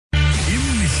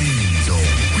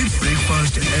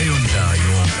breakfast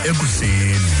eyondlayo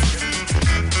ekuseni.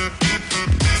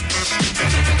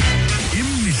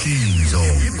 Imihlinzo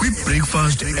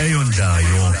kwi-breakfast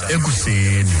eyondlayo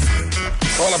ekuseni.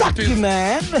 Sucky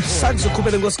man,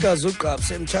 sakuzokhubela nkosikazi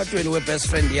uGqabsi emtshatweni we-best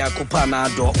friend yakho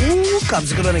Panado.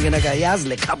 uGqabsi ke lona ngena kayazi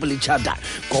le couple itshata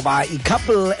ngoba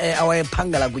i-couple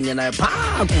awayephangela kunye nayo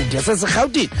phaa kude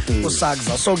yaseserhawutini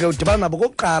uSakza. So ke udibana nabo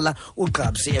kokuqala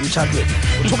uGqabsi emtshatweni.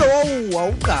 Uthuke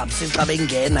uGqabsi xa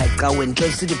bengena ecaweni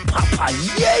xa sithi phapha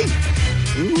yeyi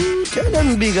thena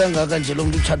mbi kangaka nje lo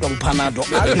muntu utshatwa nguPanado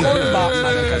akoba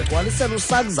makagcwalisela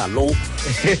uSakza lo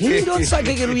into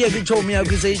sakhe ke uyeke ichomi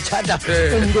yakho iseyitshata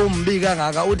umuntu ombi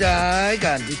kangaka uthi hayi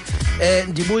kanti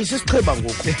ndibuyisa isicheba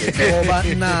ngoku ngoba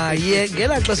naye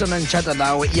ngela xesha nanditshata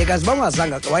nawe yekazi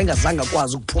wayengazanga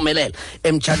kwazi ukuphumelela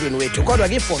emtshatweni wethu kodwa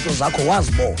ke iifoto zakho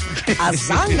wazibona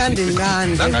azange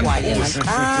ndinqande kwaye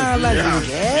naqala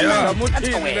ndingena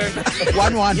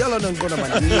 1-1 yalo nonqona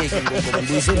mandinike ngoba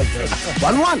ndiyisele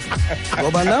 1-1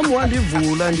 ngoba nami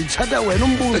wandivula nditshata wena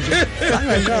umbuzo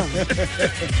anganga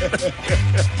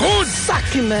good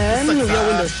sucky man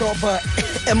uyawindow shopper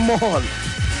emall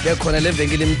bekhona le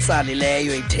venkile imtsali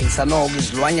leyo ithengisa noko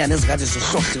izilwanyana ezikade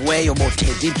zihlohliweyo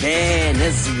bo-teddy bear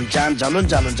nezinja njalo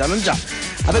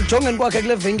abe kujongeni kwakhe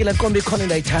kule venkile aqomba ikhona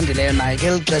into ayithandileyo naye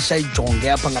ke lixesha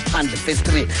ijonge apha ngaphandle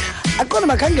face3 aqonda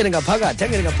makangene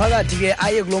ngaphakathi ke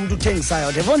aye kulo muntu uthengisayo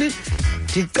athi yabona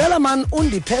ndicela mani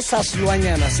undiphe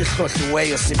sasilwanyana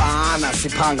sihlohliweyo sibana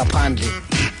sipha ngaphandle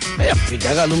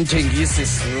uyabhidakala umthengisi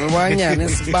silwanyana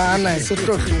esibana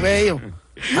esihlohliweyo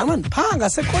man phanga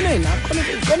sekhoneni akhona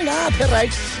ngapha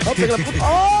right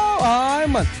hayi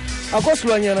man akho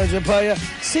silwanyana nje phaya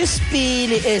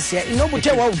sisipili esiya inoba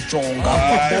uthe wawujonga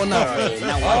ubona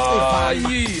wena wacepha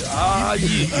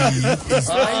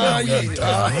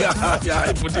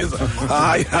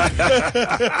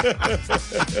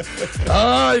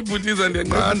hayi butiza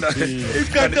ndiyanqanda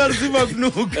isikhathi siba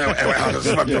kunuka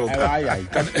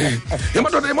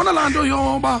yamadoda yabona laa nto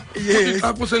yoba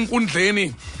xa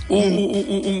kusenkundleni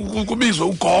kubizwe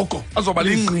ugogo azoba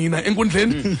lingqina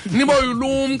enkundleni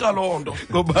niboyilumka loo nto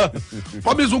ngoba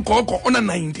wabiza ugogo ona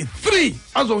 93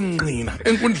 azongqina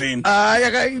enkundleni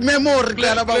hayi memory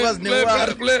kula bakwazinewa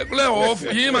kule hof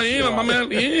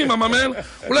yima mamela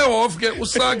kule hof ke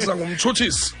uSakza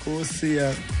ngumtshutshisi Nkosi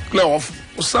kule hof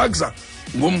uSakza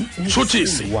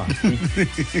ngumtshutshisi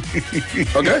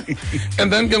okay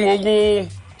and then ke ngoku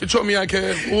ichomi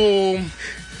yakhe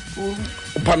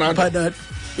uPanado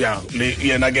yeah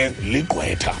yena ke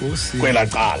ligqwetha kwela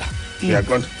cala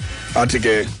uyaqonda athi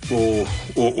ke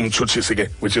umtshutshisi ke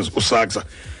which is uSakza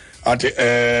athi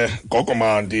gogo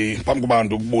mandi phambi kuba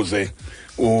ndikubuze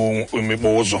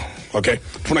imibuzo okay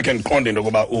ufuna ke ndiqonde into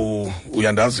yokuba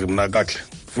uyandazi mna kahle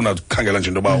ufuna ukukhangela nje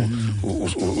into yoba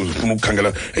ufuna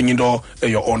ukukhangela enye into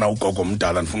eyo-ona ugogo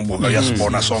mdala ndifuna ukubuka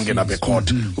uyasibona sonke napha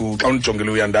ecourt xa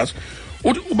undijongile uyandazi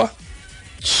uthi uba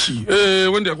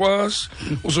wendiyakwazi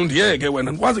uzundiyeke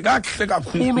wena ndikwazi kakuhle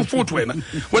kakhulu futhi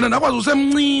wena ndakwazi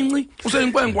usemncinci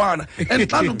useyinkwenkwana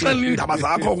and xa ndikuxelela iindaba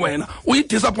zakho wena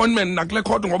uyi-disappointment nakule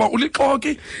court ngoba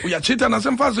ulixoki uyatshitha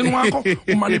nasemfazini wakho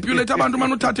umanipulate abantu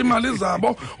umane uthatha iimali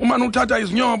zabo umane uthatha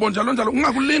izinyobo njalo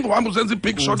ungakulinga uhambe uzenza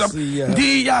i-big shot up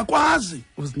ndiyakwazi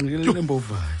uzinqilele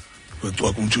nembovayo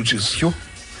wecwaka umtshutshisi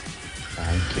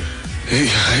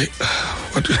hayi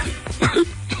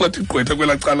wathi gqwetha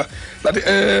kwela cala lathi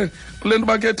kule nto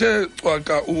bakhethe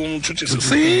cwaka umtshutshisi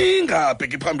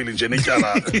singabheki phambili nje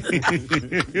netyala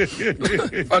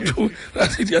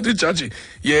yathi jaji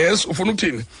yes ufuna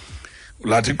ukuthini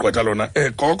lathi gqwetha lona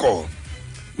gogo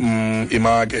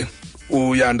imake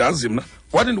uyandazi mna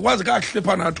wathi ndikwazi kakuhle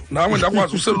Panado nawe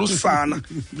ndakwazi uselusana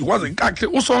ndikwazi kakuhle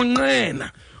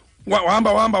usonqena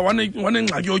wahamba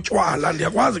wanengxaki yotywala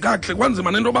ndiyakwazi kakuhle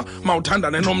kwanzima nento yoba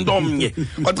mawuthandane nomntu omnye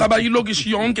kwacaba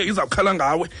ilokishi yonke izawukhala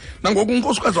ngawe nangoku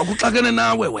unkosikazi wakho uxakene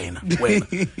nawe wena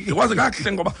ndikwazi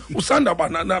kakuhle ngoba usanda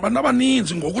nabantu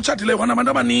abaninzi ngoku utshatileyo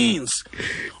wanabantu abaninzi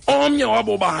omnye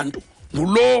wabo bantu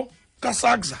ngulo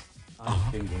kaSakza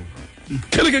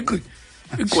kheleke qi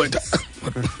igqwetha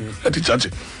athi jaji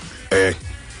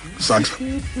Sakza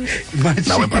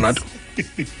nawe Panado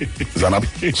zanapha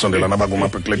sondela nabakuma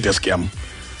kule desk yam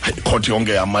court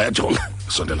yonke yama yajonga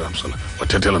sondela namsona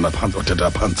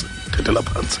wathethela phansi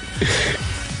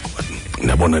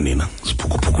nabona nina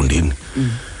siphukuphuku ndini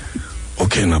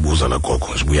okay nabuza la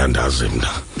gogo sibuyandazi mna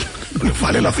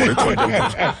ndivalela for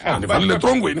contempt ndivalile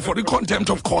trongweni for contempt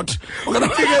of court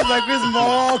uthikeza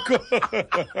kwizimoko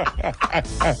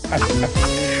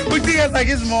uthikeza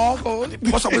kwizimoko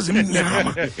ndiphosa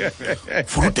kwezimnyama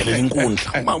for udelela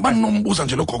inkundla uba nombuza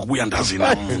nje lo gogo ubuyandazi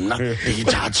na mna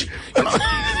eyijaji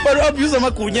But abuse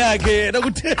amagunya akhe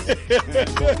nakuthe.